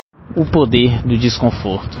O poder do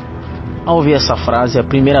desconforto. Ao ouvir essa frase, a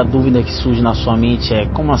primeira dúvida que surge na sua mente é: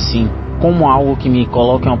 como assim? Como algo que me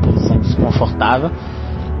coloca em uma posição desconfortável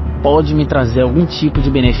pode me trazer algum tipo de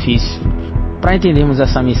benefício? Para entendermos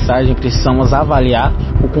essa mensagem, precisamos avaliar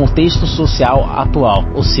o contexto social atual,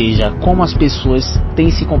 ou seja, como as pessoas têm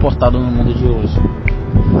se comportado no mundo de hoje.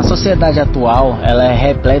 A sociedade atual, ela é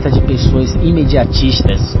repleta de pessoas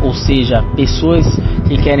imediatistas, ou seja, pessoas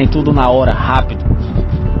que querem tudo na hora, rápido.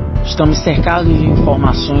 Estamos cercados de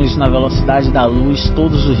informações na velocidade da luz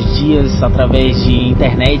todos os dias, através de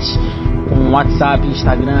internet, com WhatsApp,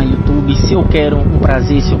 Instagram, YouTube. Se eu quero um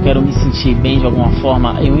prazer, se eu quero me sentir bem de alguma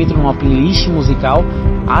forma, eu entro numa playlist musical,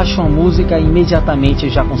 acho uma música e imediatamente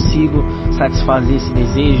eu já consigo satisfazer esse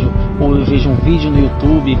desejo. Ou eu vejo um vídeo no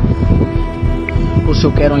YouTube, ou se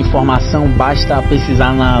eu quero uma informação, basta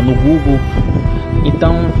pesquisar no Google.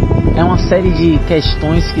 Então é uma série de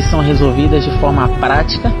questões que são resolvidas de forma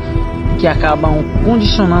prática, que acabam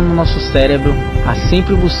condicionando o nosso cérebro a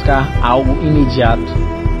sempre buscar algo imediato.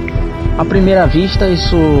 À primeira vista,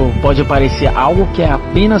 isso pode parecer algo que é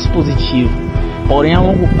apenas positivo, porém a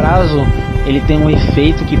longo prazo ele tem um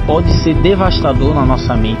efeito que pode ser devastador na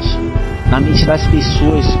nossa mente, na mente das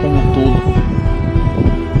pessoas como um todo.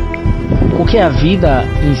 Porque a vida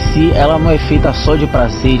em si, ela não é feita só de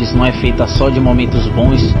prazeres, não é feita só de momentos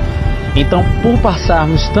bons. Então, por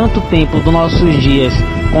passarmos tanto tempo dos nossos dias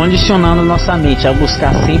condicionando nossa mente a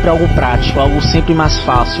buscar sempre algo prático, algo sempre mais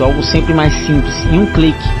fácil, algo sempre mais simples, em um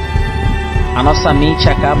clique, a nossa mente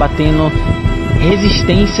acaba tendo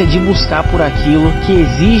resistência de buscar por aquilo que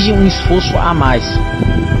exige um esforço a mais.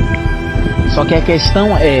 Só que a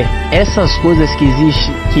questão é, essas coisas que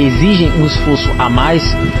exigem um esforço a mais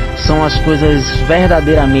são as coisas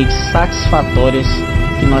verdadeiramente satisfatórias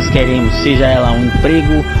que nós queremos, seja ela um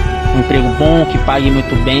emprego bom, que pague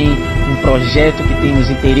muito bem, um projeto que temos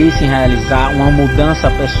interesse em realizar, uma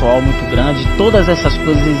mudança pessoal muito grande. Todas essas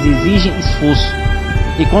coisas exigem esforço.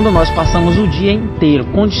 E quando nós passamos o dia inteiro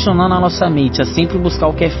condicionando a nossa mente a sempre buscar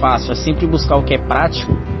o que é fácil, a sempre buscar o que é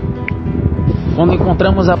prático, quando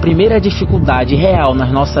encontramos a primeira dificuldade real nas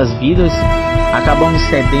nossas vidas, acabamos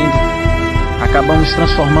cedendo, acabamos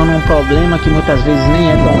transformando um problema que muitas vezes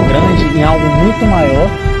nem é tão grande em algo muito maior,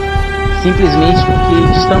 simplesmente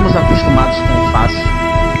porque estamos acostumados com o fácil.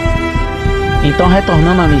 Então,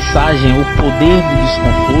 retornando à mensagem, o poder do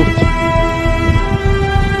desconforto,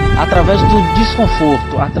 através do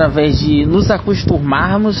desconforto, através de nos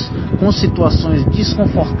acostumarmos com situações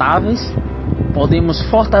desconfortáveis, podemos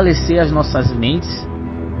fortalecer as nossas mentes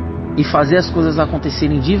e fazer as coisas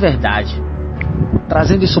acontecerem de verdade.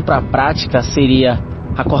 Trazendo isso para a prática, seria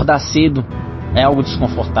acordar cedo é algo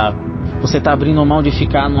desconfortável. Você está abrindo mão de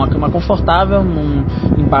ficar numa cama confortável,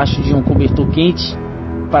 embaixo de um cobertor quente,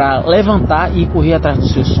 para levantar e correr atrás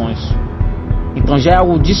dos seus sonhos. Então já é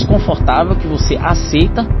algo desconfortável que você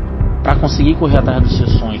aceita para conseguir correr atrás dos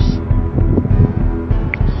seus sonhos.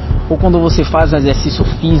 Ou quando você faz exercício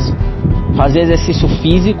físico. Fazer exercício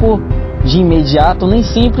físico de imediato nem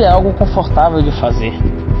sempre é algo confortável de fazer.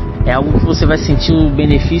 É algo que você vai sentir o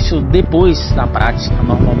benefício depois da prática,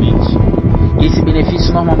 normalmente. E esse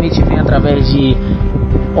benefício normalmente vem através de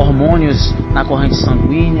hormônios na corrente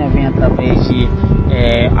sanguínea, vem através de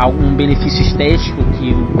algum benefício estético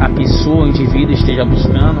que a pessoa, o indivíduo esteja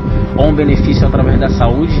buscando, ou um benefício através da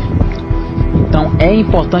saúde. Então é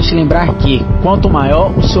importante lembrar que quanto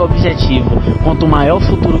maior o seu objetivo, quanto maior o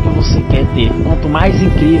futuro que você quer ter, quanto mais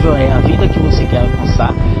incrível é a vida que você quer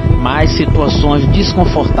alcançar, mais situações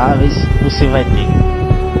desconfortáveis você vai ter.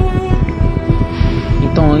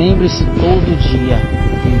 Então lembre-se todo dia,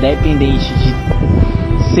 independente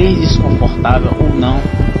de ser desconfortável ou não,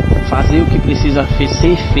 fazer o que precisa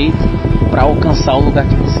ser feito para alcançar o lugar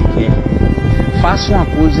que você quer. Faça uma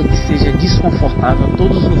coisa que seja desconfortável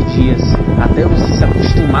todos os dias, até você se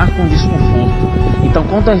acostumar com o desconforto. Então,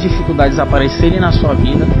 quando as dificuldades aparecerem na sua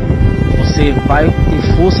vida, você vai ter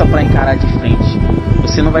força para encarar de frente.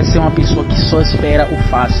 Você não vai ser uma pessoa que só espera o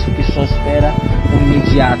fácil, que só espera o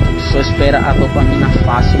imediato, que só espera a dopamina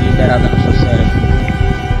fácil liberada no seu cérebro.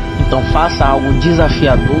 Então faça algo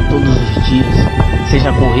desafiador todos os dias,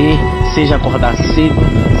 seja correr, seja acordar cedo,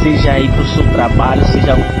 seja ir para o seu trabalho,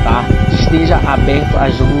 seja lutar, esteja aberto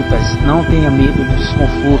às lutas, não tenha medo do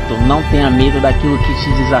desconforto, não tenha medo daquilo que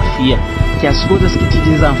te desafia, que as coisas que te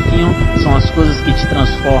desafiam são as coisas que te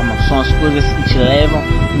transformam, são as coisas que te levam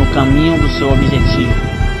no caminho do seu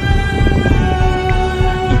objetivo.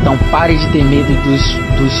 Então pare de ter medo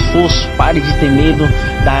do esforço, pare de ter medo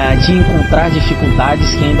de encontrar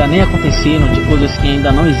dificuldades que ainda nem aconteceram, de coisas que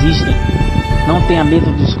ainda não existem. Não tenha medo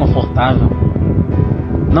do desconfortável.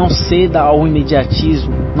 Não ceda ao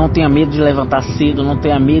imediatismo. Não tenha medo de levantar cedo, não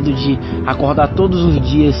tenha medo de acordar todos os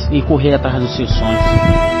dias e correr atrás dos seus sonhos.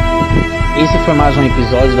 Esse foi mais um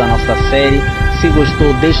episódio da nossa série. Se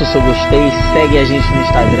gostou, deixa o seu gostei, segue a gente no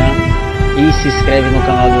Instagram e se inscreve no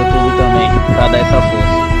canal do YouTube também para dar essa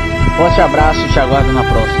força. Forte abraço, te aguardo na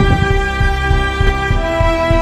próxima.